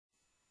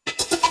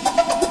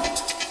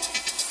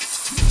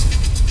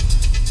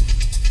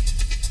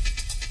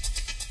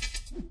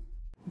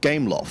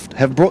Gameloft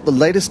have brought the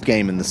latest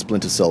game in the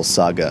Splinter Cell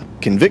saga,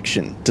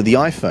 Conviction, to the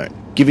iPhone,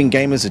 giving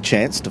gamers a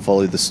chance to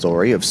follow the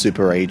story of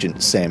super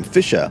agent Sam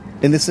Fisher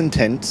in this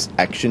intense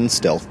action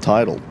stealth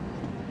title.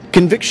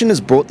 Conviction has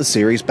brought the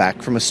series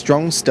back from a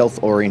strong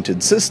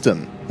stealth-oriented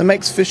system that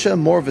makes Fisher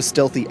more of a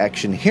stealthy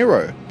action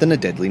hero than a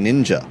deadly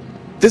ninja.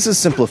 This has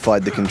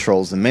simplified the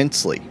controls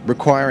immensely,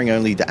 requiring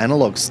only the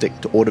analog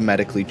stick to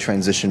automatically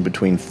transition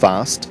between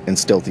fast and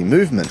stealthy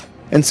movement,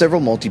 and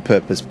several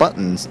multi-purpose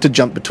buttons to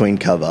jump between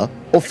cover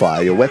or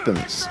fire your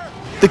weapons.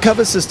 The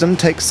cover system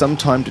takes some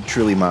time to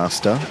truly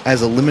master,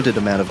 as a limited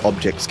amount of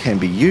objects can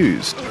be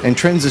used, and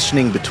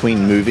transitioning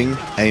between moving,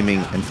 aiming,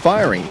 and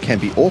firing can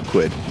be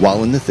awkward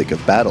while in the thick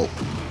of battle.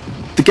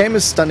 The game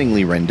is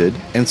stunningly rendered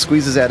and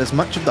squeezes out as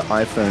much of the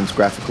iPhone's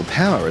graphical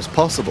power as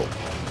possible.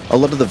 A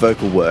lot of the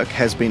vocal work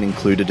has been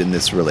included in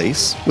this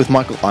release, with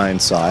Michael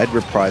Ironside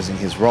reprising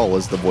his role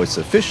as the voice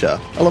of Fisher,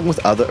 along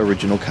with other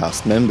original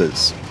cast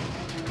members.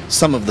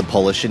 Some of the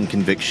polish in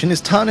Conviction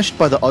is tarnished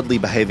by the oddly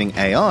behaving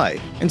AI,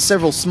 and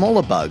several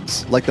smaller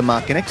bugs, like the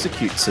mark and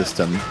execute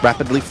system,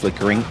 rapidly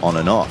flickering on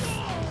and off.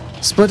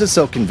 Splinter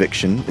Cell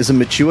Conviction is a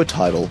mature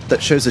title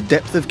that shows a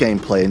depth of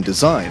gameplay and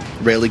design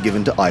rarely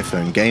given to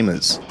iPhone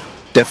gamers.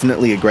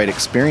 Definitely a great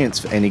experience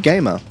for any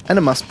gamer, and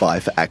a must-buy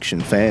for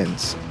action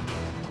fans.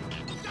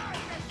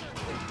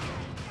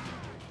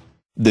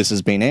 This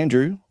has been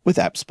Andrew with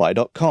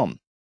AppSpy.com.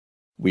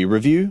 We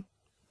review,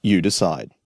 you decide.